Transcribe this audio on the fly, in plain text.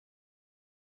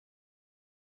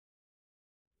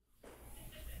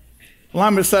Well,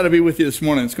 I'm excited to be with you this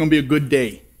morning. It's going to be a good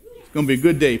day. It's going to be a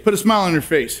good day. Put a smile on your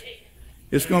face.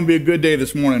 It's going to be a good day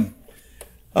this morning.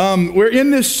 We're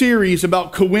in this series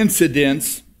about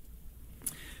coincidence.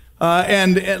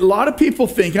 And a lot of people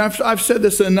think, and I've said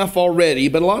this enough already,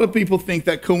 but a lot of people think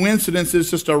that coincidence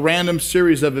is just a random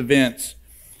series of events.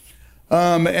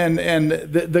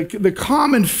 The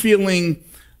common feeling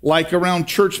like around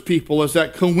church people is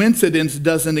that coincidence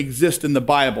doesn't exist in the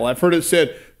Bible. I've heard it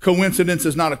said coincidence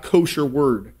is not a kosher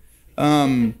word.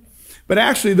 But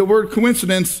actually the word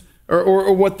coincidence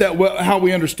or how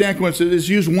we understand coincidence is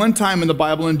used one time in the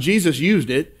Bible, and Jesus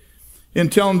used it in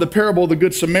telling the parable of the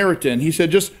Good Samaritan. He said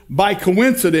just by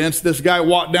coincidence this guy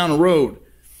walked down a road.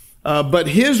 But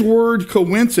his word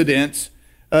coincidence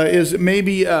is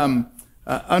maybe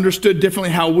understood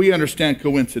differently how we understand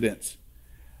coincidence.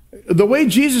 The way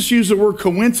Jesus used the word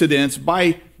coincidence,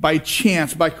 by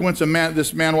chance, by coincidence,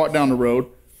 this man walked down the road,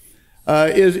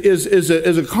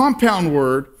 is a compound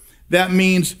word that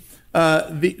means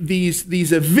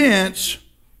these events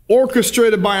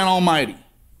orchestrated by an almighty.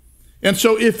 And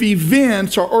so if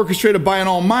events are orchestrated by an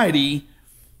almighty,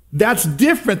 that's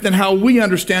different than how we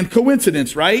understand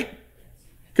coincidence, right?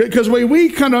 Because the way we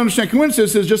kind of understand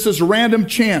coincidence is just this random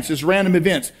chance, this random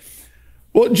events.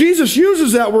 Well, Jesus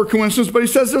uses that word coincidence, but he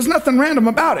says there's nothing random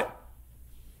about it.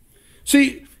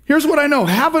 See, here's what I know.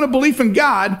 Having a belief in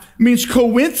God means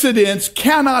coincidence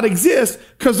cannot exist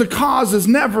because the cause is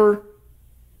never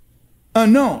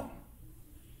unknown.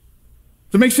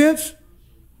 Does that make sense?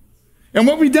 And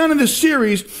what we've done in this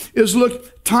series is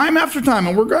look time after time,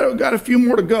 and we've got a few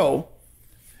more to go,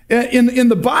 in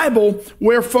the Bible,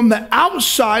 where from the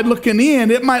outside looking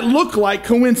in, it might look like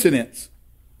coincidence.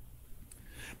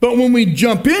 But when we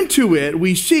jump into it,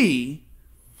 we see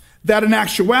that in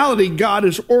actuality, God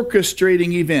is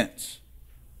orchestrating events.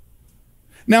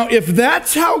 Now, if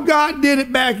that's how God did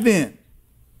it back then,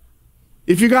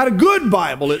 if you got a good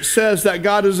Bible, it says that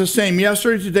God is the same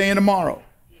yesterday, today, and tomorrow.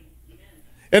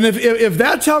 And if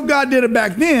that's how God did it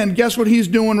back then, guess what he's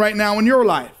doing right now in your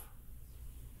life?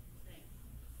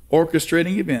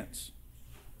 Orchestrating events.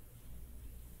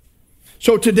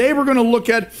 So today we're going to look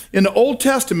at, in the Old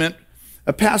Testament,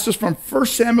 a passage from 1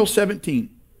 Samuel 17.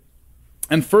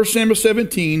 And 1 Samuel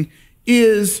 17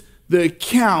 is the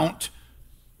account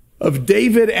of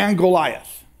David and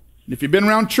Goliath. And if you've been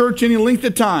around church any length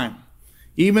of time,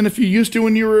 even if you used to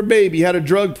when you were a baby, you had a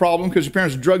drug problem because your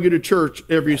parents drug you to church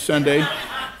every Sunday.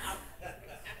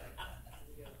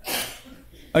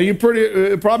 You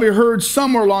probably heard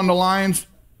somewhere along the lines,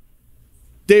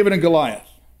 David and Goliath.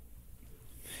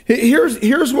 Here's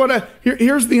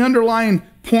the underlying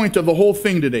point of the whole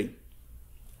thing today.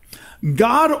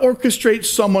 God orchestrates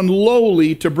someone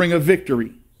lowly to bring a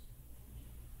victory.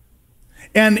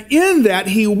 And in that,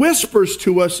 he whispers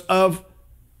to us of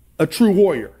a true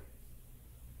warrior.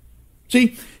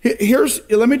 See,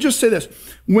 let me just say this.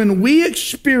 When we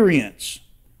experience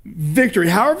victory,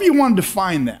 however you want to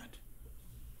define that,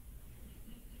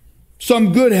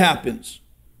 some good happens.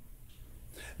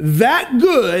 That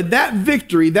good, that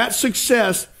victory, that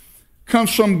success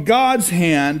comes from God's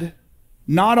hand,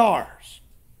 not ours.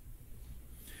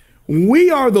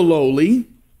 We are the lowly.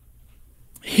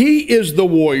 He is the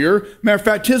warrior. Matter of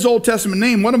fact, his Old Testament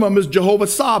name, one of them is Jehovah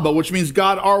Saba, which means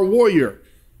God our warrior.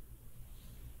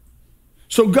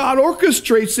 So God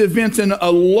orchestrates events in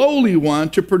a lowly one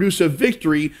to produce a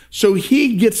victory, so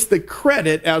he gets the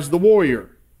credit as the warrior.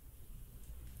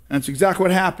 And that's exactly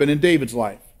what happened in David's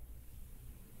life.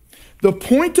 The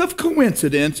point of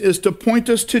coincidence is to point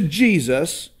us to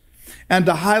Jesus and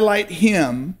to highlight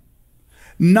him,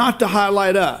 not to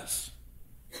highlight us.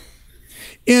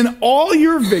 In all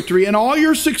your victory and all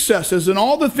your successes and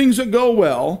all the things that go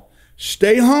well,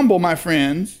 stay humble, my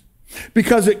friends,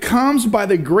 because it comes by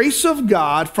the grace of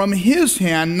God from his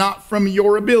hand, not from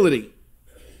your ability.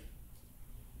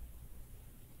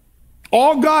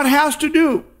 All God has to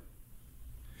do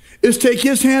is take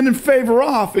his hand and favor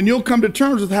off, and you'll come to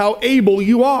terms with how able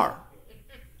you are.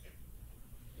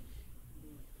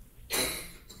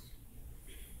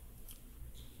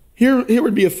 Here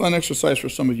would be a fun exercise for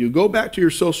some of you. Go back to your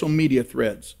social media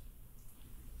threads.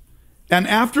 And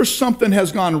after something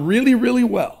has gone really, really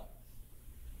well,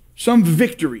 some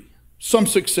victory, some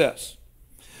success,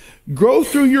 go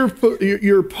through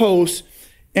your posts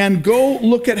and go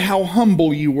look at how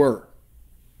humble you were.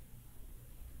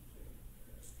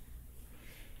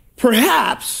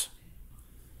 Perhaps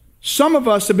some of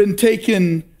us have been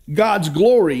taking God's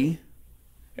glory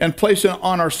and placing it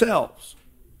on ourselves,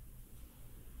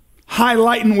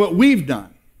 highlighting what we've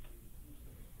done.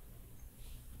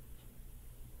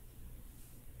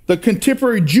 The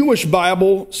contemporary Jewish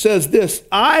Bible says this: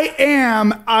 I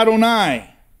am Adonai.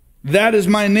 That is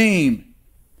my name.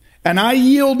 And I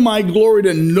yield my glory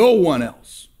to no one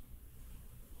else.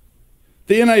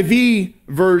 The NIV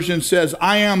version says,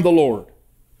 I am the Lord,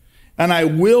 and I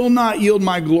will not yield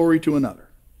my glory to another.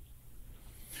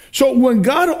 So when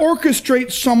God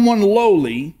orchestrates someone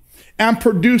lowly and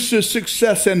produces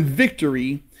success and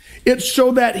victory, it's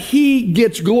so that he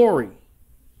gets glory.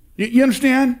 You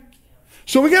understand?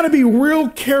 So we got to be real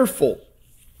careful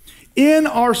in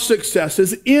our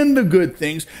successes, in the good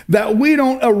things, that we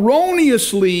don't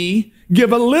erroneously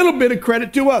give a little bit of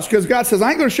credit to us, because God says, I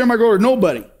ain't going to share my glory with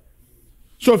nobody.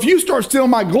 So if you start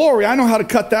stealing my glory, I know how to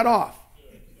cut that off.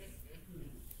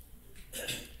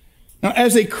 Now,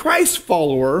 as a Christ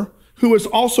follower who is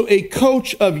also a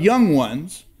coach of young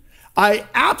ones, I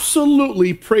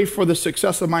absolutely pray for the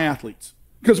success of my athletes.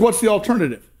 Because what's the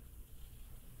alternative?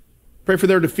 Pray for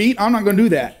their defeat? I'm not going to do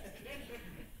that.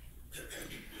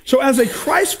 So as a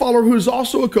Christ follower who's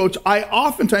also a coach, I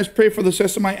oftentimes pray for the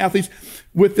success of my athletes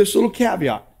with this little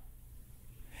caveat.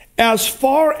 As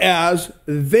far as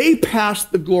they pass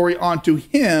the glory on to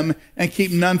him and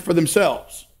keep none for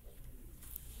themselves.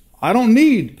 I don't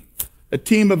need a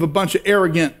team of a bunch of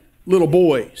arrogant little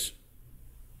boys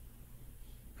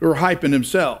who are hyping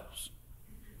themselves.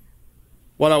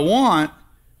 What I want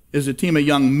is a team of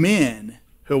young men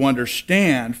who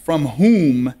understand from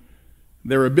whom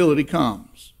their ability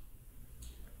comes.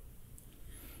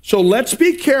 So let's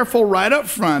be careful right up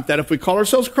front that if we call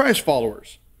ourselves Christ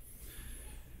followers,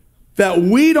 that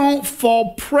we don't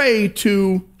fall prey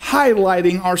to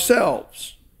highlighting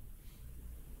ourselves.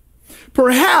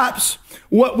 Perhaps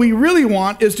what we really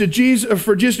want is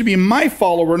for Jesus to be my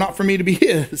follower, not for me to be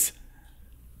his.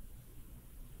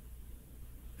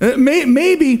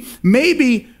 Maybe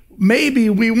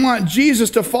we want Jesus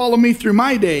to follow me through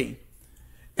my day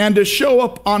and to show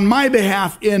up on my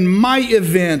behalf in my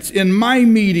events, in my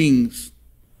meetings,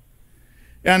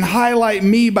 and highlight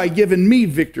me by giving me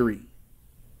victory.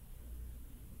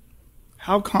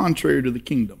 How contrary to the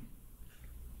kingdom.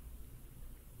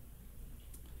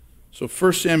 So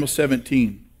 1 Samuel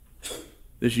 17,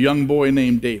 this young boy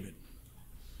named David,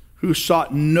 who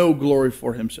sought no glory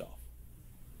for himself.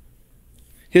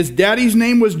 His daddy's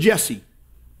name was Jesse,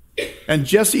 and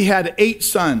Jesse had 8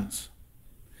 sons.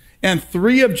 And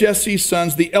 3 of Jesse's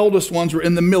sons, the eldest ones, were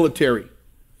in the military.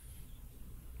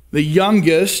 The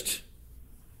youngest,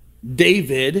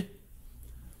 David,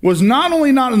 was not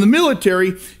only not in the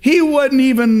military, he wasn't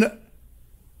even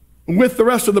with the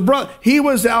rest of the brothers. He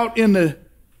was out in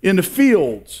the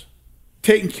fields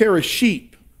taking care of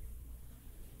sheep.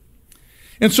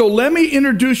 And so let me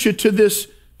introduce you to this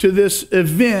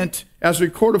event as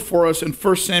recorded for us in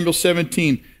 1 Samuel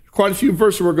 17. Quite a few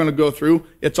verses we're going to go through.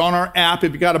 It's on our app.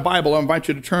 If you got a Bible, I invite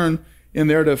you to turn in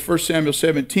there to 1 Samuel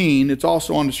 17. It's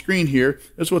also on the screen here.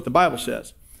 This is what the Bible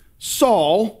says.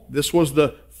 Saul, this was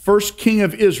the first king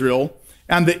of Israel,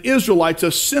 and the Israelites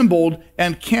assembled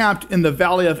and camped in the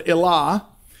valley of Elah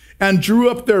and drew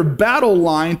up their battle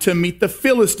line to meet the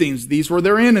Philistines. These were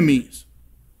their enemies.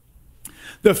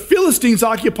 The Philistines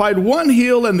occupied one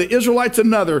hill and the Israelites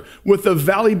another, with a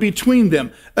valley between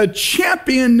them. A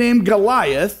champion named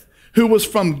Goliath, who was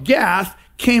from Gath,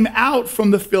 came out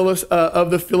from the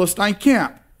Philistine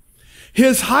camp.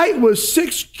 His height was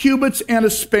 6 cubits and a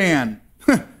span.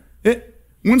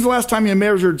 When's the last time you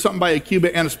measured something by a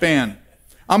cubit and a span?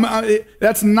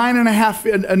 That's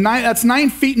 9.5. That's 9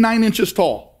 feet 9 inches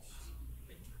tall.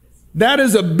 That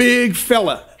is a big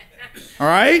fella. All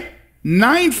right?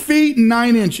 9 feet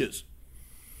 9 inches.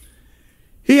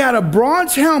 He had a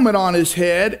bronze helmet on his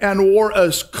head and wore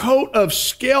a coat of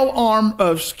scale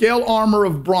armor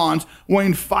of bronze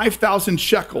weighing 5,000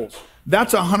 shekels.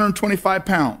 That's 125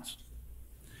 pounds.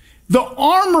 The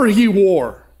armor he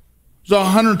wore was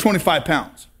 125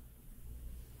 pounds.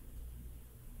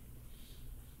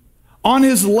 On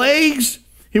his legs,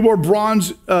 he wore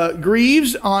bronze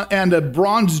greaves, and a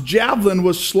bronze javelin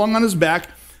was slung on his back.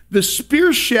 The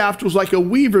spear shaft was like a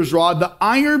weaver's rod. The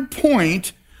iron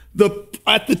point,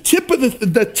 at the tip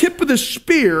of the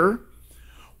spear,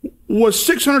 was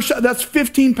 600. That's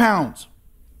 15 pounds.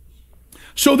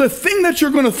 So the thing that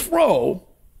you're going to throw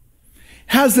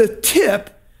has a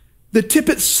tip. The tip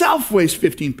itself weighs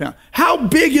 15 pounds. How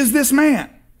big is this man?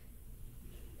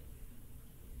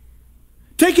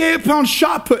 Take an 8-pound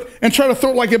shot put and try to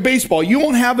throw it like a baseball. You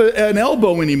won't have an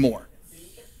elbow anymore,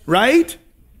 right?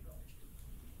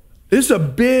 This is a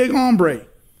big hombre.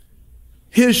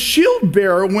 His shield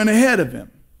bearer went ahead of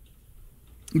him.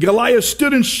 Goliath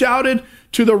stood and shouted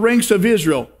to the ranks of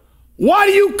Israel, "Why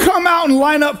do you come out and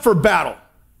line up for battle?"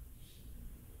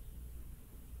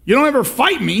 You don't ever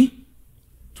fight me.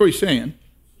 That's what he's saying.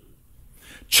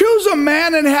 Choose a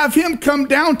man and have him come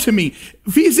down to me.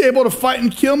 If he's able to fight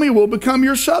and kill me, we'll become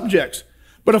your subjects.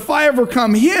 But if I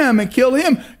overcome him and kill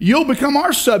him, you'll become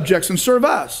our subjects and serve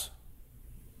us.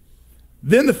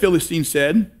 Then the Philistine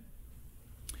said,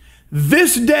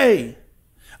 this day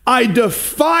I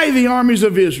defy the armies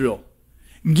of Israel.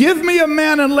 Give me a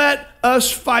man and let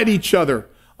us fight each other.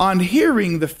 On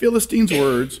hearing the Philistines'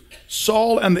 words,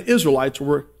 Saul and the Israelites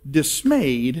were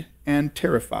dismayed and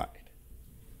terrified.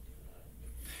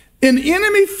 An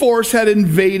enemy force had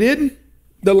invaded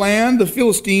the land, the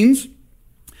Philistines,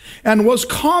 and was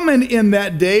common in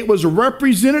that day. It was a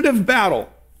representative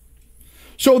battle.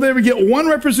 So they would get one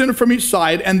representative from each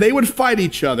side, and they would fight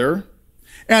each other.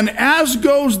 And as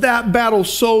goes that battle,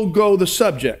 so go the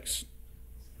subjects.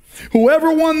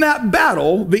 Whoever won that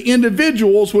battle, the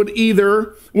individuals would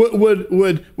either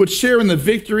would share in the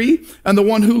victory, and the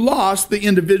one who lost, the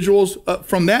individuals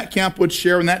from that camp would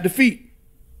share in that defeat.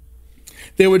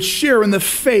 They would share in the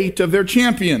fate of their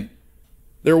champion,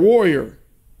 their warrior.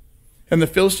 And the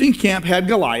Philistine camp had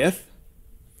Goliath,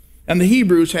 and the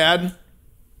Hebrews had,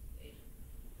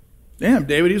 damn,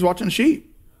 David, he's watching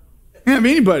sheep. Can't have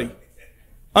anybody.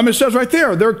 I mean, it says right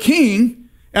there, their king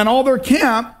and all their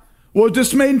camp was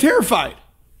dismayed and terrified,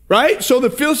 right? So the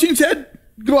Philistines had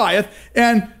Goliath,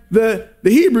 and the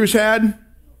Hebrews had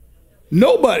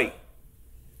nobody.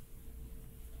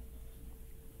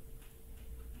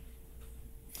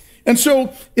 And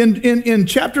so in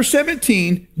chapter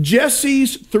 17,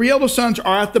 Jesse's 3 eldest sons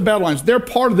are at the battle lines. They're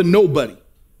part of the nobody.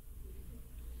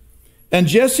 And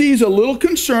Jesse's a little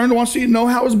concerned, wants to know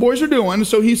how his boys are doing.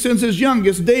 So he sends his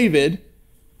youngest, David,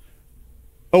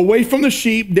 away from the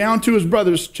sheep down to his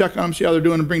brothers to check on them, see how they're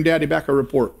doing, and bring daddy back a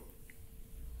report.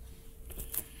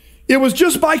 It was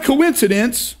just by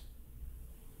coincidence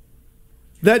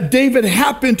that David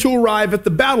happened to arrive at the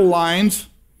battle lines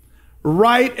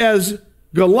right as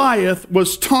Goliath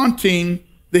was taunting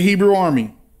the Hebrew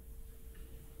army.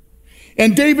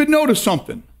 And David noticed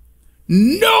something.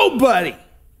 Nobody,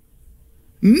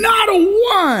 not a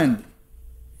one,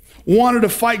 wanted to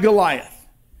fight Goliath.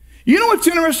 You know what's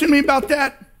interesting to me about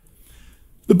that?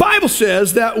 The Bible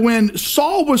says that when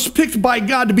Saul was picked by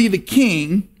God to be the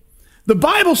king, the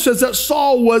Bible says that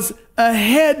Saul was a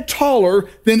head taller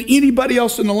than anybody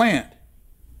else in the land.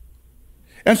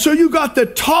 And so you got the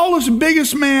tallest,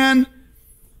 biggest man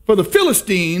for the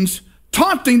Philistines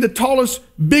taunting the tallest,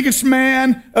 biggest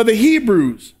man of the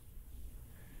Hebrews.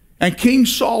 And King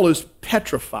Saul is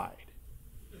petrified.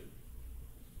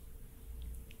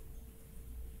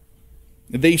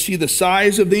 They see the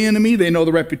size of the enemy. They know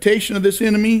the reputation of this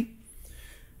enemy.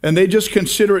 And they just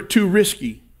consider it too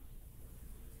risky.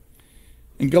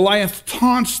 And Goliath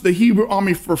taunts the Hebrew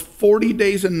army for 40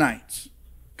 days and nights.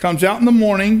 Comes out in the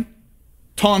morning,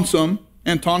 taunts them,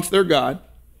 and taunts their God.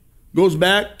 Goes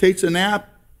back, takes a nap,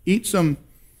 eats some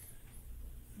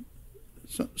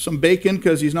bacon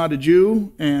because he's not a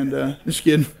Jew. And just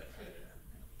kidding.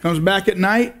 Comes back at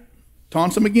night,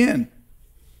 taunts them again.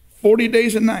 40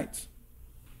 days and nights.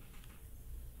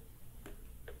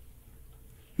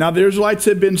 Now the Israelites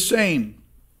had been saying,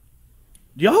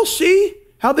 do y'all see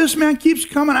how this man keeps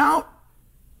coming out?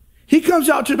 He comes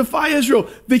out to defy Israel.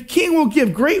 The king will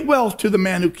give great wealth to the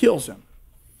man who kills him.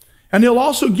 And he'll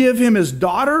also give him his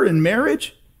daughter in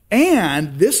marriage.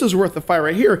 And, this is worth the fight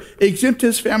right here, exempt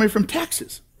his family from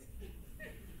taxes.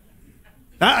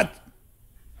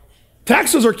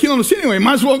 Taxes are killing us anyway.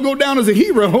 Might as well go down as a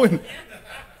hero.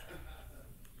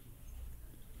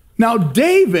 Now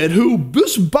David, who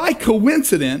just by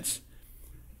coincidence,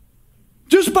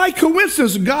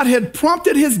 God had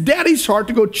prompted his daddy's heart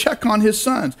to go check on his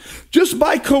sons. Just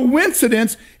by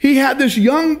coincidence, he had this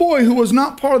young boy who was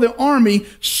not part of the army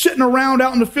sitting around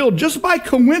out in the field. Just by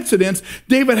coincidence,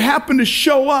 David happened to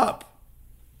show up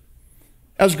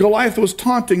as Goliath was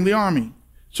taunting the army.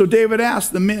 So David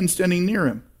asked the men standing near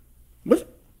him, what's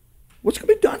going to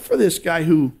be done for this guy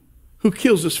who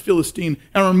kills this Philistine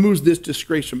and removes this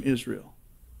disgrace from Israel?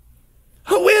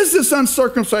 Who is this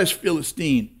uncircumcised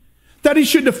Philistine that he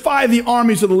should defy the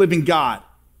armies of the living God?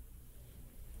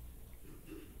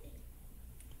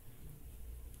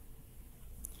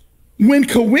 When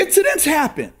coincidence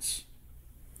happens,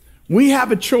 we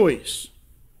have a choice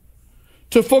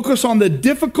to focus on the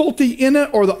difficulty in it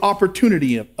or the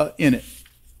opportunity in it.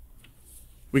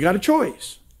 We got a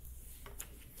choice.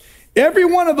 Every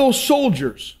one of those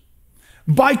soldiers,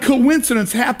 by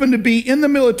coincidence, happened to be in the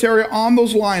military on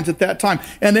those lines at that time.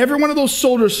 And every one of those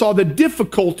soldiers saw the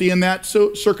difficulty in that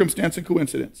circumstance and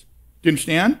coincidence. Do you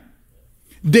understand?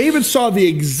 David saw the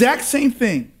exact same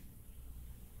thing.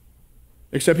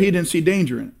 except he didn't see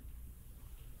danger in it.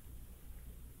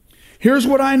 Here's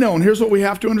what I know, and here's what we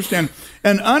have to understand.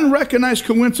 An unrecognized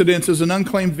coincidence is an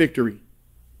unclaimed victory.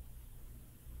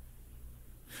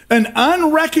 An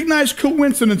unrecognized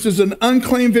coincidence is an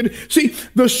unclaimed victory. See,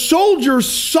 the soldiers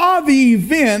saw the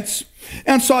events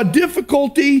and saw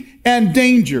difficulty and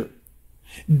danger.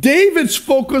 David's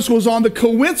focus was on the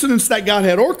coincidence that God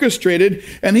had orchestrated,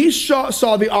 and he saw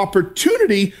the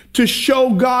opportunity to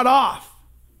show God off.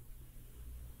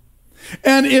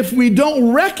 And if we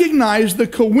don't recognize the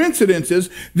coincidences,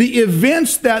 the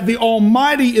events that the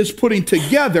Almighty is putting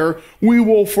together, we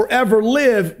will forever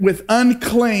live with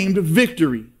unclaimed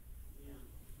victory. Do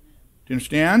you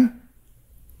understand?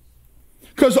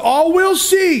 Because all we'll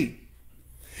see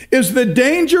is the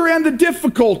danger and the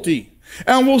difficulty,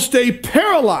 and we'll stay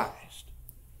paralyzed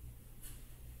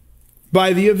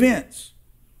by the events.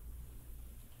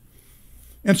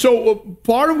 And so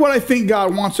part of what I think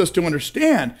God wants us to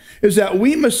understand is that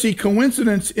we must see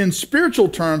coincidence in spiritual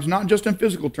terms, not just in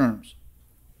physical terms.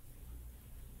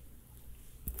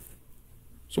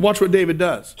 So watch what David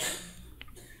does.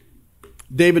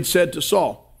 David said to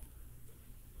Saul,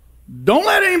 "Don't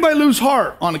let anybody lose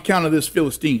heart on account of this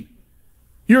Philistine.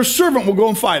 Your servant will go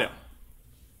and fight him."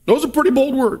 Those are pretty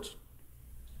bold words.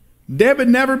 David had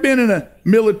never been in a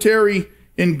military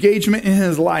engagement in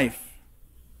his life.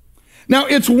 Now,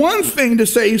 it's one thing to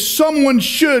say someone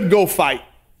should go fight.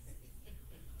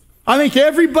 I think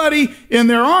everybody in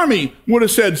their army would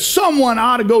have said someone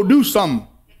ought to go do something,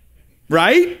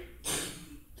 right?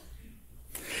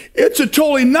 It's a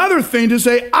totally another thing to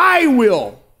say, I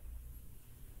will.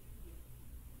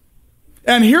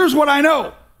 And here's what I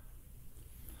know.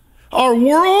 Our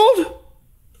world,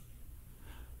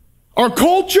 our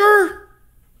culture,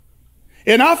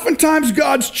 and oftentimes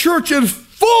God's church is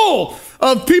full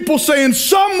of people saying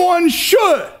someone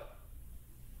should.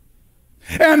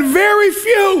 And very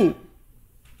few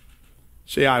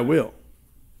say, I will.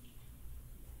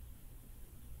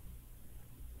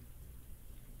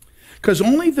 Because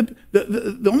only the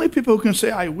only people who can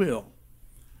say, I will,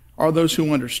 are those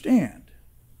who understand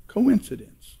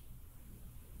coincidence.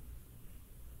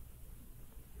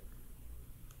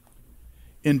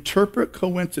 Interpret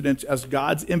coincidence as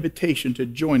God's invitation to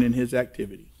join in his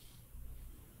activity.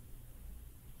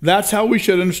 That's how we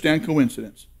should understand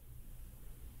coincidence.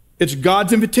 It's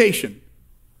God's invitation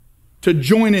to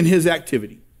join in his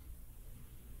activity.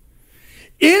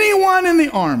 Anyone in the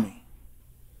army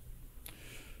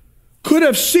could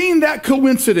have seen that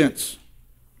coincidence.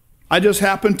 I just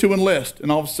happened to enlist,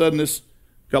 and all of a sudden this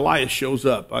Goliath shows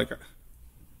up.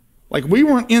 Like we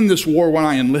weren't in this war when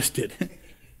I enlisted.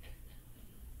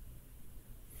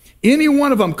 Any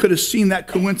one of them could have seen that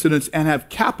coincidence and have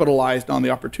capitalized on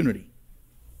the opportunity.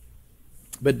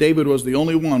 But David was the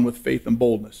only one with faith and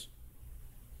boldness.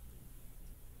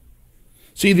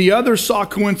 See, the others saw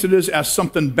coincidence as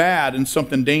something bad and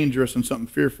something dangerous and something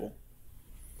fearful.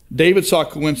 David saw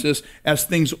coincidence as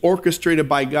things orchestrated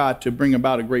by God to bring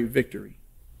about a great victory.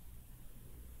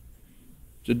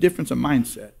 It's a difference of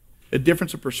mindset, a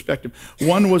difference of perspective.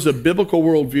 One was a biblical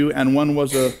worldview and one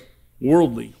was a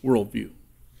worldly worldview.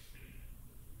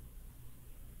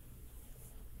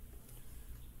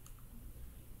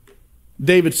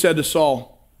 David said to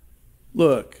Saul,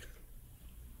 look,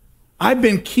 I've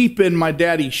been keeping my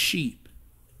daddy's sheep.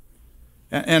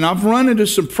 And I've run into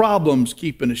some problems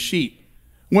keeping a sheep.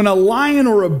 When a lion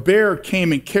or a bear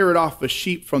came and carried off a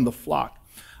sheep from the flock,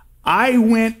 I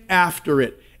went after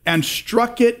it and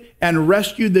struck it and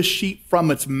rescued the sheep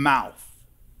from its mouth.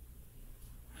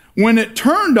 When it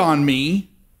turned on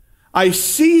me, I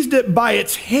seized it by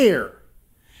its hair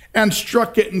and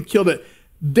struck it and killed it.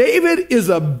 David is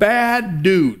a bad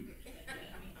dude.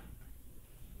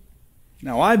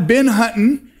 Now, I've been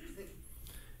hunting,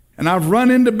 and I've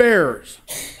run into bears,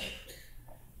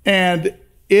 and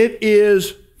it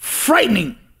is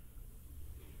frightening.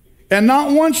 And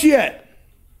not once yet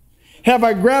have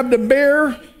I grabbed a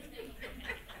bear,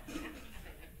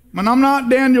 and I'm not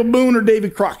Daniel Boone or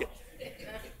Davy Crockett.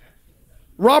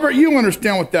 Robert, you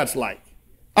understand what that's like.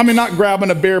 I mean, not grabbing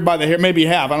a bear by the hair. Maybe you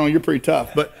have. I don't know, you're pretty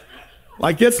tough, but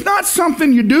like, it's not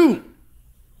something you do.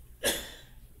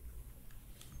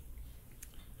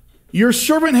 Your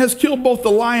servant has killed both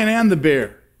the lion and the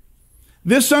bear.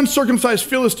 This uncircumcised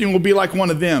Philistine will be like one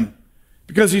of them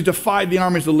because he defied the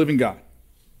armies of the living God.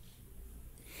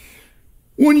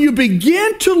 When you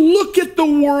begin to look at the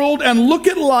world and look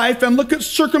at life and look at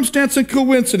circumstance and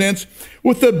coincidence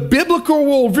with a biblical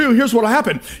worldview, here's what will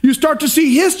happen. You start to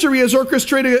see history as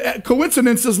orchestrated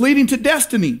coincidences leading to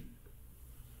destiny.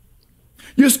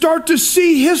 You start to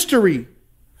see history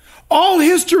All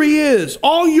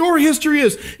your history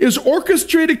is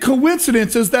orchestrated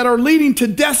coincidences that are leading to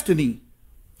destiny.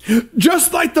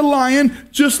 Just like the lion,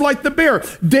 just like the bear.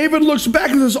 David looks back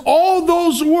and says, all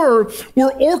those were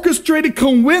orchestrated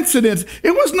coincidence. It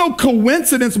was no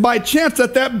coincidence by chance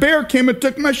that bear came and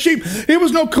took my sheep. It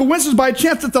was no coincidence by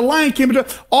chance that the lion came and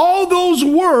took. All those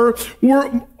were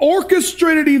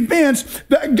orchestrated events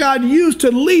that God used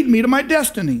to lead me to my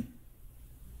destiny.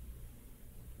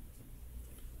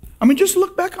 I mean, just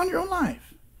look back on your own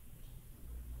life.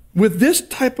 With this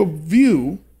type of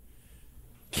view,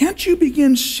 can't you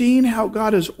begin seeing how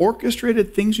God has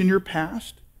orchestrated things in your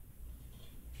past?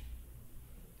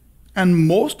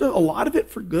 And a lot of it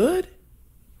for good?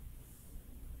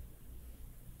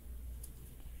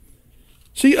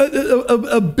 See,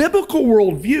 a biblical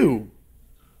worldview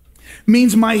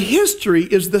means my history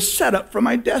is the setup for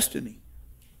my destiny.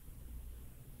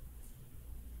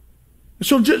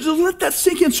 So just let that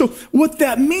sink in. So what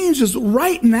that means is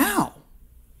right now,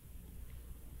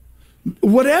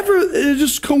 whatever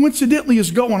just coincidentally is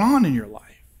going on in your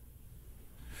life,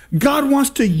 God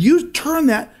wants to turn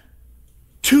that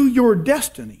to your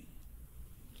destiny.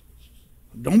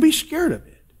 Don't be scared of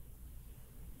it.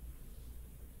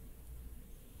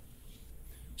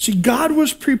 See, God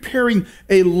was preparing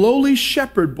a lowly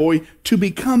shepherd boy to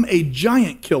become a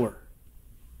giant killer.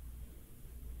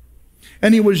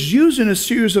 And he was using a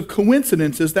series of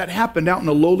coincidences that happened out in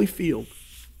a lowly field.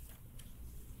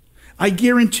 I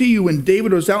guarantee you when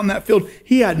David was out in that field,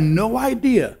 he had no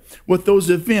idea what those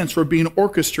events were being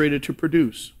orchestrated to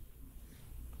produce.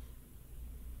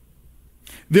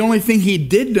 The only thing he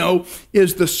did know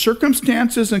is the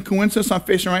circumstances and coincidences I'm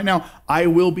facing right now, I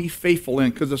will be faithful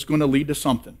in because it's going to lead to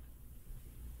something.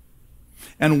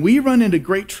 And we run into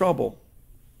great trouble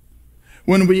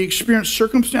when we experience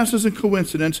circumstances and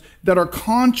coincidence that are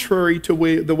contrary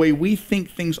to the way we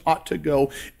think things ought to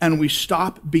go, and we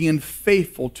stop being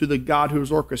faithful to the God who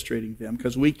is orchestrating them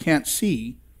because we can't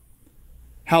see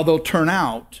how they'll turn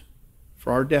out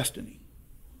for our destiny.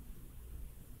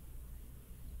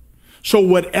 So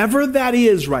whatever that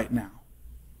is right now,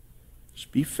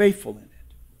 just be faithful in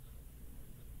it.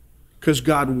 Because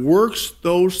God works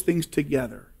those things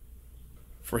together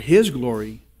for His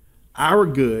glory, our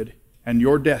good, and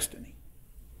your destiny.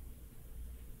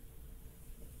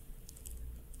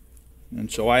 And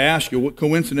so I ask you, what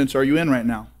coincidence are you in right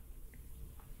now?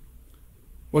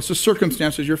 What's the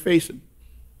circumstances you're facing?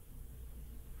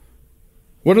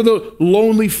 What are the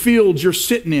lonely fields you're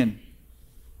sitting in?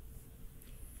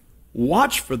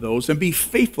 Watch for those and be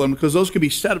faithful in them because those could be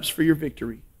setups for your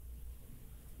victory.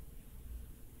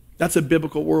 That's a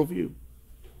biblical worldview.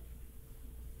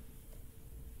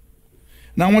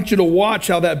 And I want you to watch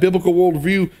how that biblical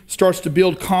worldview starts to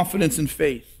build confidence and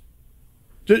faith.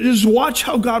 Just watch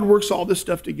how God works all this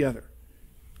stuff together.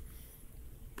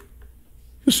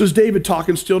 This is David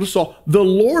talking still to Saul. The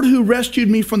Lord who rescued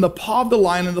me from the paw of the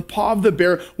lion and the paw of the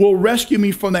bear will rescue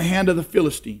me from the hand of the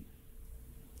Philistine.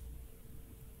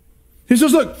 He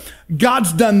says, look,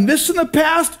 God's done this in the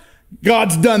past.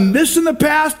 God's done this in the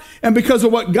past, and because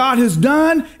of what God has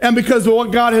done, and because of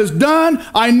what God has done,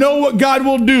 I know what God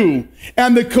will do.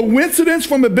 And the coincidence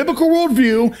from a biblical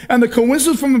worldview and the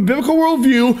coincidence from a biblical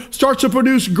worldview starts to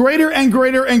produce greater and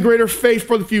greater and greater faith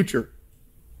for the future.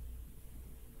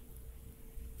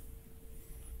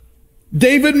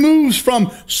 David moves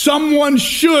from someone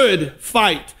should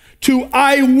fight to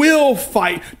I will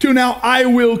fight to now I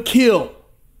will kill.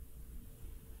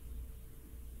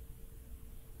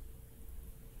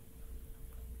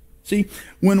 See,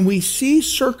 when we see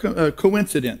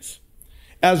coincidence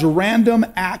as random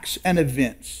acts and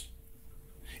events,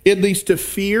 it leads to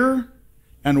fear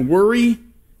and worry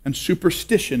and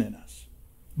superstition in us.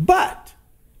 But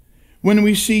when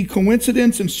we see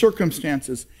coincidence and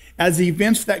circumstances as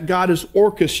events that God is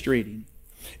orchestrating,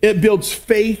 it builds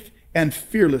faith and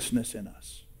fearlessness in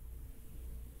us.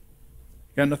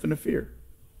 You got nothing to fear.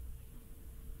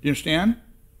 Do you understand?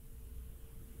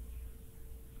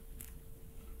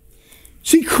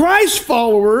 See, Christ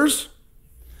followers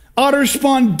ought to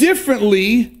respond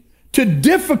differently to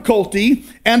difficulty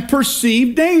and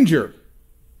perceived danger.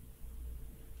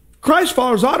 Christ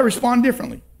followers ought to respond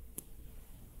differently.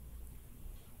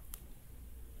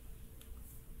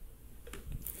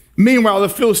 Meanwhile, the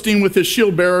Philistine with his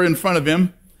shield bearer in front of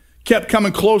him kept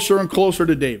coming closer and closer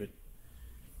to David.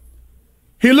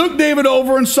 He looked David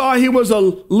over and saw he was a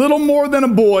little more than a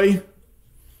boy,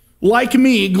 like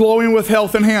me, glowing with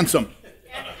health and handsome.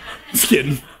 Just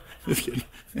kidding. Just kidding.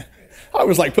 I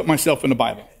always like put myself in the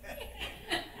Bible.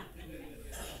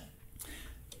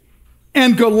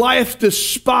 And Goliath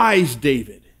despised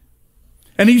David.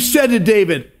 And he said to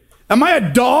David, Am I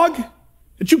a dog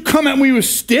that you come at me with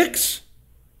sticks?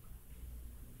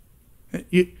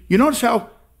 You notice how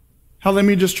the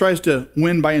enemy just tries to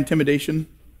win by intimidation?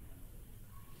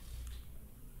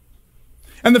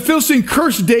 And the Philistine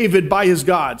cursed David by his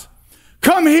gods.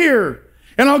 Come here,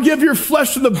 and I'll give your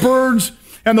flesh to the birds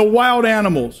and the wild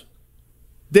animals.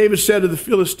 David said to the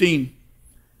Philistine,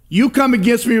 you come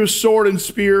against me with sword and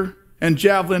spear and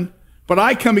javelin, but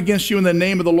I come against you in the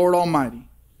name of the Lord Almighty,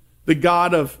 the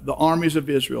God of the armies of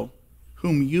Israel,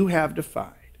 whom you have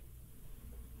defied.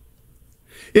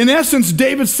 In essence,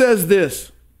 David says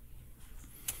this: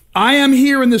 I am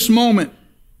here in this moment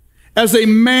as a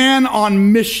man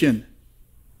on mission.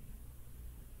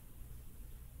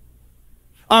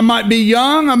 I might be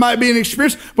young, I might be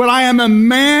inexperienced, but I am a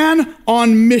man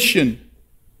on mission.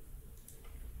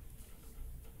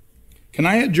 Can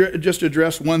I just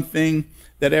address one thing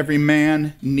that every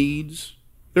man needs?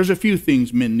 There's a few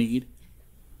things men need,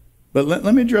 but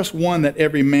let me address one that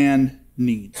every man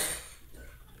needs.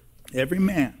 Every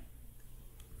man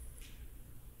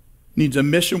needs a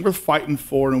mission worth fighting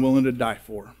for and willing to die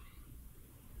for.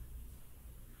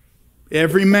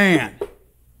 Every man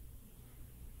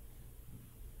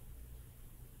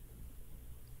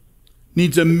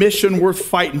needs a mission worth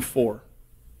fighting for,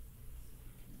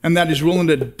 and that he's willing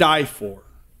to die for.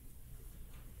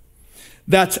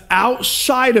 That's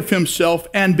outside of himself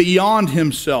and beyond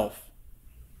himself.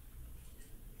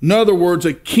 In other words,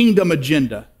 a kingdom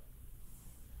agenda.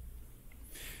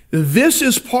 This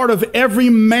is part of every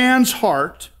man's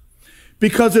heart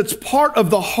because it's part of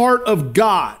the heart of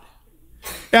God.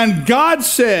 And God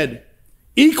said,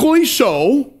 equally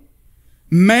so,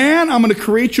 man, I'm going to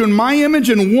create you in my image,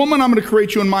 and woman, I'm going to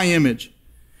create you in my image.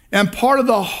 And part of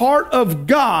the heart of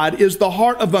God is the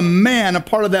heart of a man, and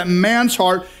part of that man's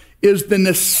heart is the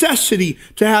necessity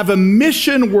to have a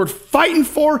mission worth fighting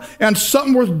for and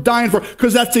something worth dying for,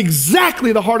 because that's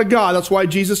exactly the heart of God. That's why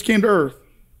Jesus came to earth.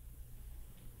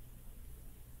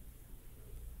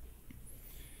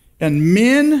 And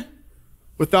men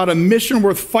without a mission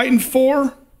worth fighting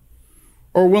for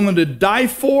or willing to die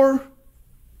for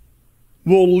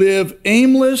will live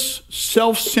aimless,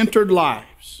 self-centered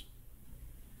lives.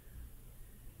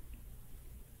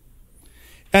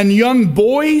 And young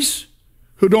boys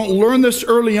who don't learn this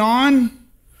early on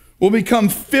will become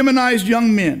feminized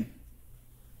young men.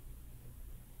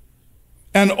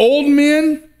 And old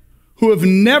men who have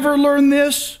never learned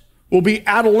this will be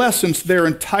adolescents their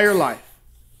entire life.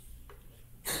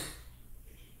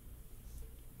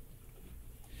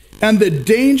 And the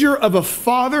danger of a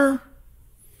father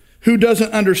who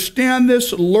doesn't understand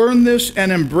this, learn this,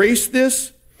 and embrace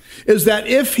this is that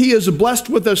if he is blessed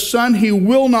with a son, he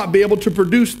will not be able to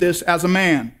produce this as a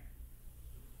man.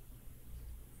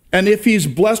 And if he's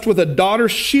blessed with a daughter,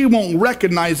 she won't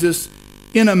recognize this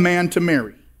in a man to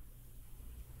marry.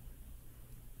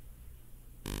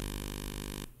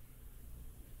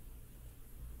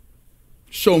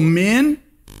 So men,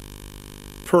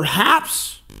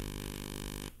 perhaps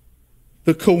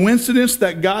the coincidence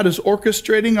that God is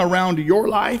orchestrating around your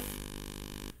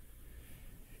life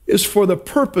is for the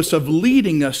purpose of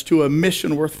leading us to a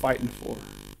mission worth fighting for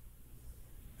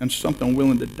and something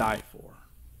willing to die for.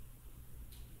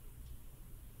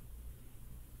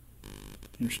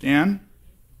 Understand?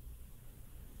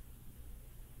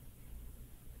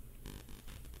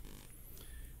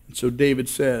 And so David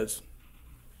says,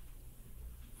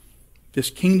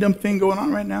 this kingdom thing going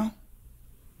on right now,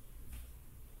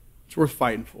 it's worth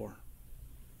fighting for.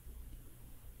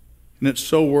 And it's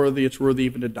so worthy, it's worthy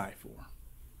even to die for.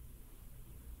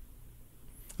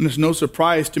 And it's no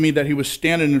surprise to me that he was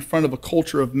standing in front of a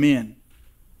culture of men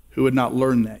who had not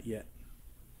learned that yet.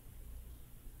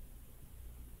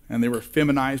 And they were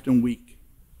feminized and weak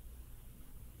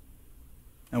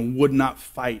and would not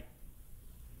fight.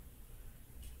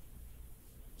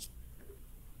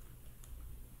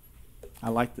 I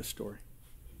like this story.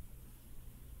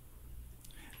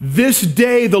 This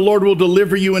day the Lord will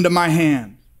deliver you into my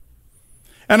hand,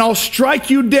 and I'll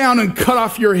strike you down and cut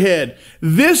off your head.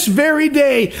 This very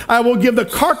day I will give the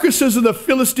carcasses of the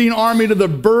Philistine army to the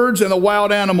birds and the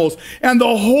wild animals, and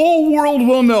the whole world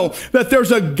will know that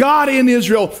there's a God in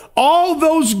Israel. All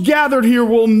those gathered here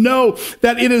will know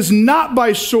that it is not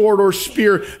by sword or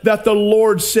spear that the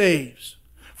Lord saves.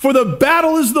 For the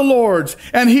battle is the Lord's,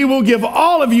 and he will give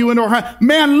all of you into our hand.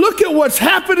 Man, look at what's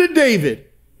happened to David.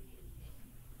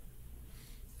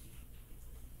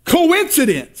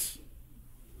 Coincidence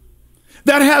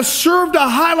that has served to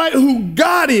highlight who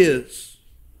God is.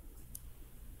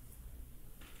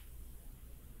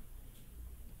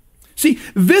 See,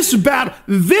 this battle,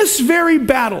 this very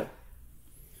battle,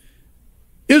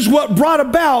 is what brought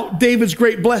about David's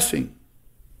great blessing.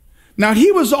 Now,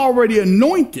 he was already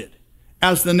anointed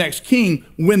as the next king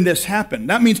when this happened.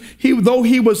 That means though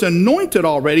he was anointed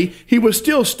already, he was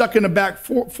still stuck in the back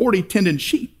 40 tending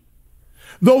sheep.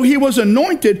 Though he was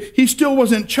anointed, he still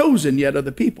wasn't chosen yet of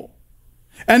the people.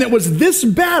 And it was this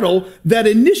battle that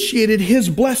initiated his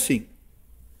blessing.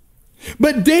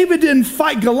 But David didn't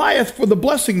fight Goliath for the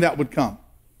blessing that would come,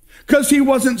 because he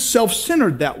wasn't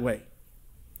self-centered that way.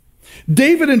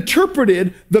 David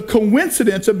interpreted the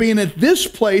coincidence of being at this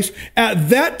place at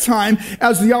that time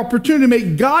as the opportunity to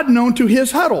make God known to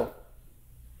his huddle.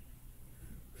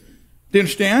 Do you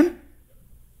understand?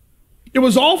 It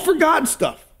was all for God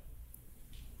stuff.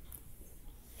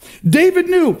 David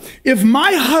knew, if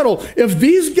my huddle, if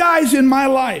these guys in my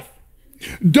life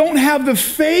don't have the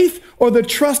faith or the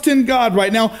trust in God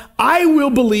right now, I will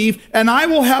believe and I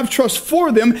will have trust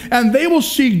for them, and they will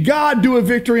see God do a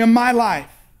victory in my life.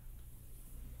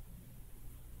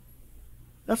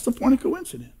 That's the point of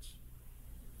coincidence.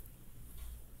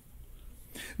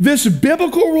 This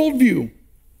biblical worldview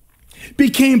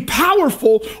became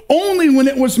powerful only when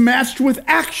it was matched with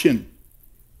action.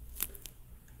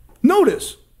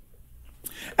 Notice,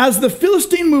 as the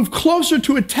Philistine moved closer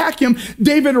to attack him,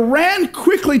 David ran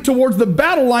quickly towards the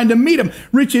battle line to meet him.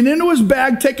 Reaching into his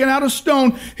bag, taking out a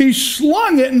stone, he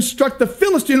slung it and struck the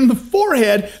Philistine in the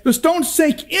forehead. The stone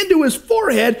sank into his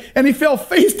forehead, and he fell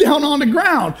face down on the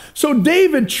ground. So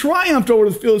David triumphed over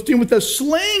the Philistine with a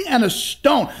sling and a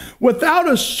stone. Without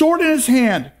a sword in his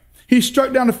hand, he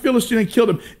struck down the Philistine and killed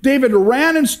him. David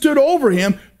ran and stood over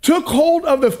him, took hold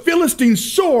of the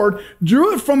Philistine's sword,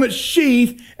 drew it from its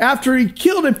sheath. After he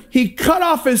killed him, he cut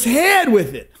off his head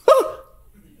with it.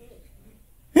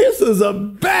 This is a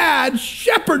bad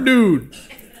shepherd dude.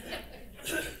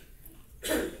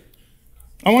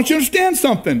 I want you to understand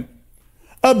something.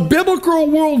 A biblical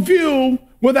worldview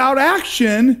without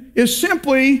action is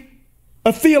simply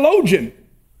a theologian.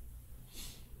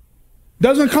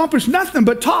 Doesn't accomplish nothing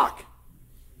but talk.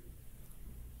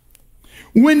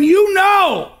 When you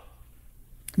know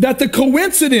that the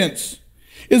coincidence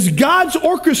is God's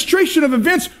orchestration of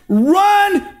events,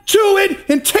 run to it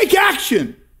and take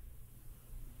action.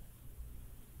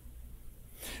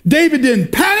 David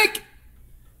didn't panic.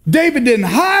 David didn't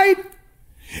hide.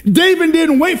 David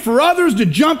didn't wait for others to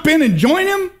jump in and join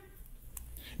him.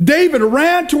 David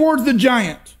ran towards the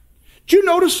giant. Did you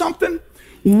notice something?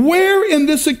 Where in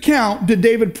this account did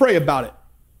David pray about it?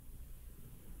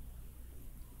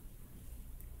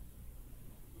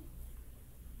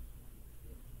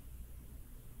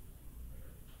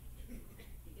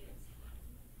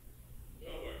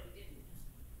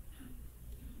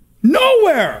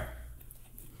 Nowhere.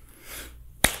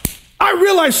 I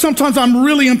realize sometimes I'm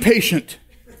really impatient.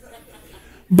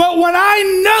 But when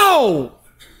I know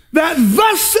that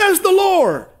thus says the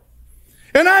Lord,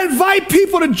 and I invite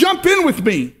people to jump in with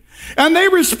me, and they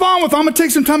respond with, I'm going to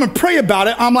take some time and pray about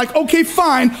it, I'm like, okay,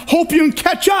 fine, hope you can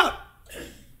catch up.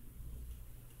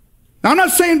 Now, I'm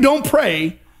not saying don't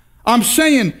pray. I'm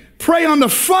saying pray on the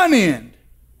front end.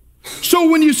 So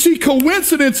when you see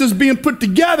coincidences being put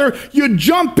together, you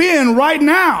jump in right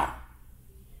now.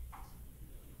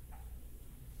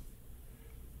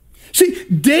 See,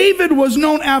 David was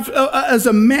known as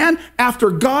a man after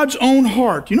God's own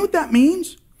heart. You know what that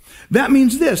means? That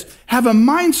means this: have a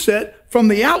mindset from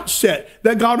the outset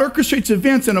that God orchestrates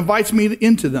events and invites me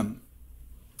into them.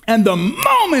 And the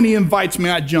moment he invites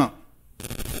me, I jump. Do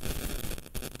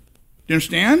you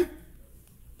understand?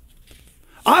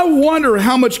 I wonder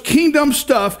how much kingdom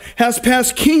stuff has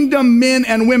passed kingdom men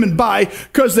and women by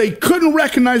because they couldn't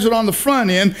recognize it on the front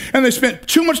end, and they spent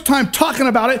too much time talking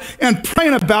about it and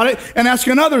praying about it and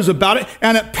asking others about it,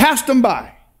 and it passed them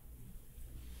by.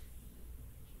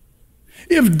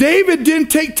 If David didn't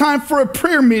take time for a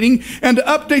prayer meeting and to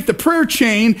update the prayer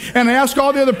chain and ask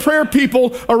all the other prayer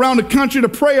people around the country to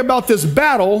pray about this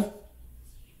battle,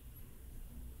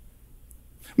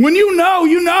 when you know,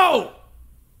 you know.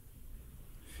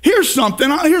 Here's something.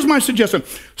 Here's my suggestion.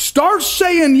 Start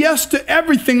saying yes to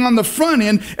everything on the front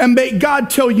end and make God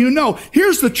tell you no.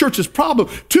 Here's the church's problem.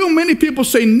 Too many people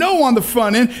say no on the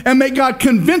front end and make God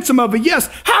convince them of a yes.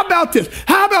 How about this?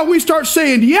 How about we start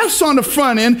saying yes on the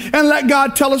front end and let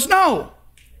God tell us no?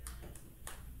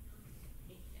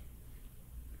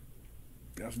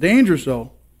 That's dangerous,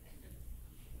 though.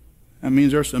 That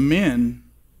means there's some men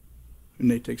who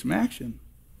need to take some action.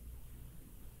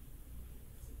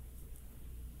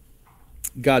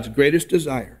 God's greatest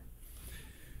desire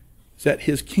is that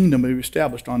his kingdom be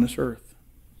established on this earth.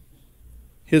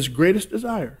 His greatest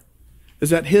desire is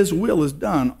that his will is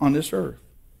done on this earth.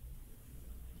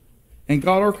 And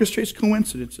God orchestrates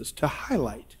coincidences to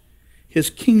highlight his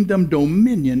kingdom,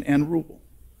 dominion, and rule.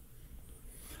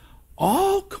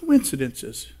 All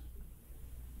coincidences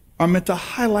are meant to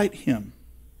highlight him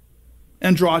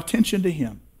and draw attention to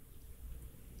him.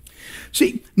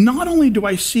 See, not only do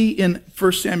I see in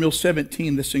 1 Samuel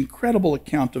 17 this incredible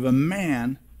account of a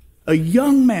man, a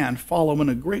young man following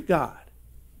a great God,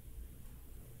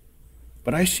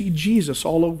 but I see Jesus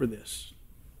all over this.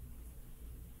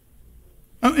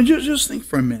 And just think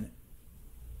for a minute.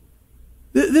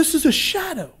 This is a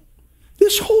shadow.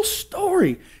 This whole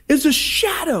story is a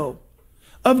shadow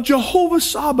of Jehovah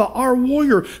Saba, our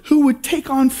warrior, who would take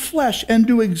on flesh and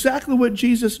do exactly what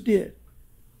Jesus did.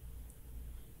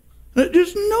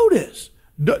 Just notice.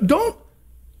 Don't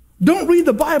read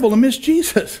the Bible and miss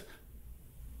Jesus.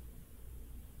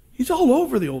 He's all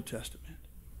over the Old Testament.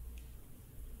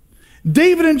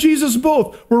 David and Jesus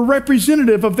both were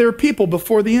representative of their people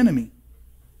before the enemy.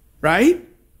 Right?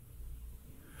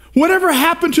 Whatever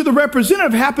happened to the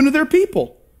representative happened to their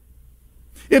people.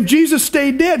 If Jesus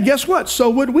stayed dead, guess what?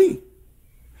 So would we.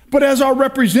 But as our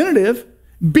representative,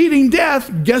 beating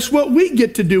death, guess what we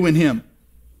get to do in him?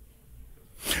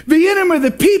 The enemy of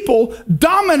the people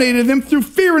dominated them through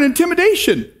fear and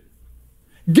intimidation.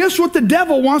 Guess what the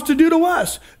devil wants to do to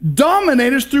us?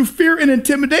 Dominate us through fear and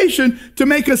intimidation to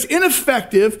make us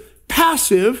ineffective,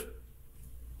 passive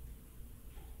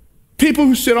people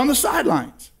who sit on the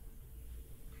sidelines.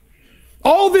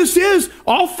 All 1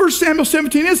 Samuel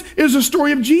 17 is a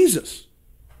story of Jesus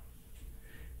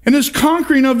and his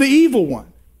conquering of the evil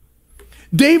one.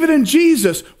 David and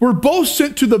Jesus were both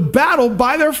sent to the battle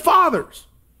by their fathers.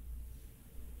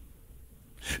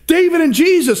 David and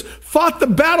Jesus fought the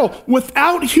battle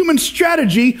without human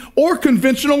strategy or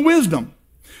conventional wisdom.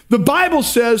 The Bible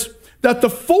says that the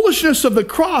foolishness of the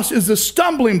cross is the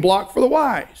stumbling block for the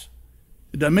wise.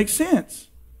 It doesn't make sense.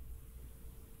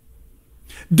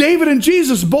 David and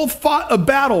Jesus both fought a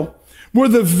battle where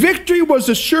the victory was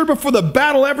assured before the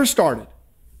battle ever started.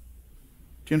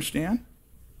 Do you understand?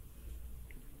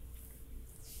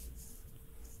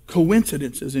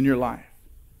 Coincidences in your life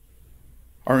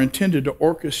are intended to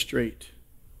orchestrate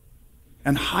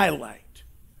and highlight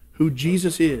who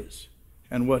Jesus is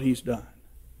and what he's done.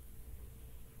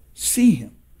 See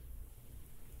him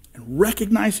and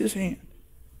recognize his hand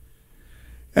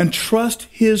and trust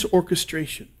his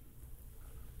orchestration,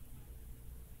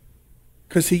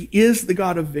 because he is the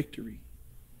God of victory,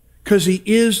 because he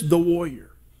is the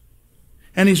warrior,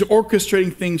 and he's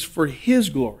orchestrating things for his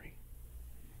glory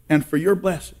and for your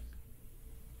blessing.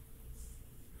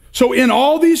 So in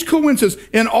all these coincidences,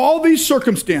 in all these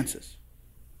circumstances,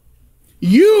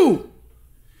 you,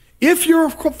 if you're a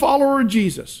follower of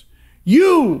Jesus,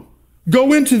 you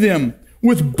go into them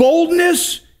with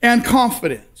boldness and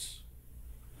confidence,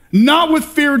 not with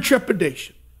fear and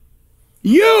trepidation.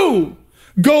 You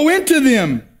go into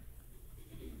them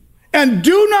and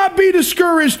do not be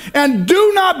discouraged and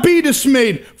do not be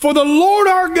dismayed, for the Lord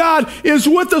our God is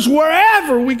with us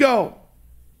wherever we go.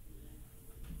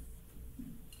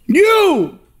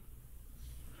 You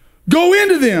go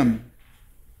into them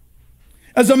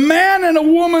as a man and a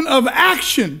woman of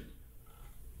action,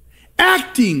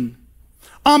 acting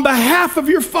on behalf of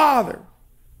your Father,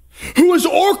 who is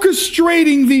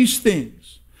orchestrating these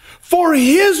things for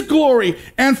his glory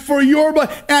and for your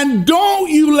blood. And don't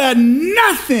you let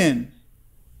nothing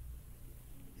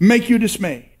make you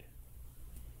dismayed.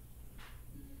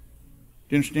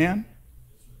 Do you understand?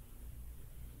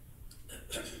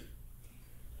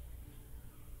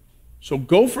 So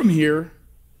go from here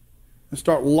and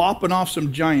start lopping off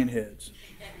some giant heads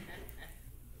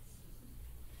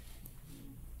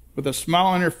with a smile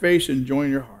on your face and joy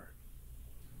in your heart.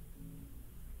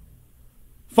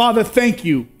 Father, thank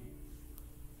you.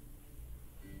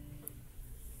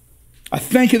 I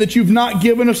thank you that you've not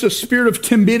given us a spirit of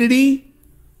timidity,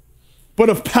 but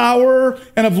of power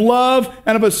and of love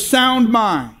and of a sound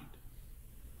mind.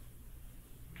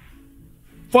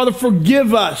 Father,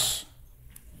 forgive us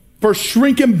for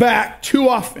shrinking back too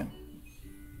often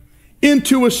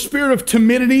into a spirit of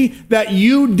timidity that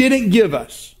you didn't give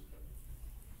us.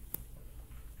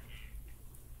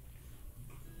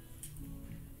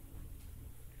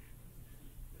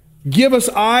 Give us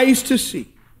eyes to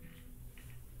see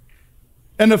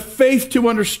and a faith to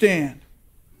understand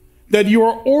that you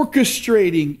are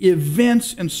orchestrating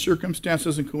events and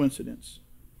circumstances and coincidence,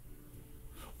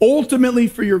 ultimately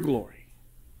for your glory.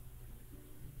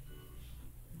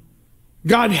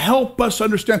 God, help us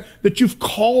understand that you've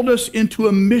called us into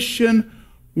a mission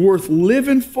worth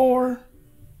living for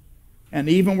and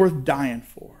even worth dying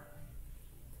for.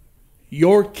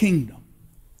 Your kingdom.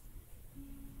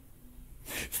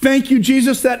 Thank you,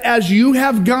 Jesus, that as you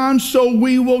have gone, so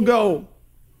we will go.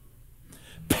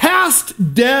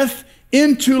 Past death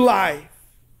into life.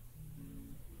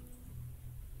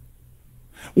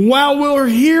 While we're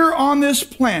here on this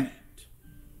planet,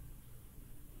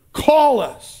 call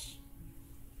us.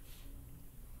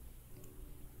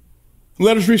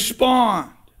 Let us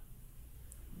respond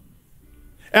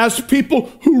as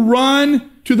people who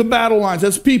run to the battle lines,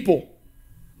 as people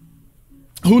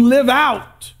who live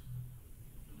out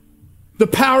the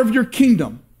power of your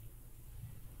kingdom.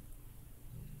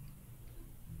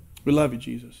 We love you,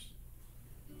 Jesus.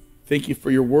 Thank you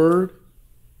for your word.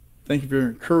 Thank you for your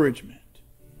encouragement.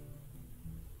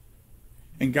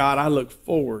 And God, I look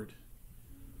forward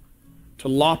to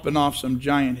lopping off some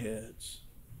giant heads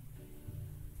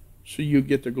so you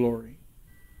get the glory.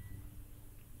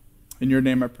 In your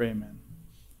name I pray, amen.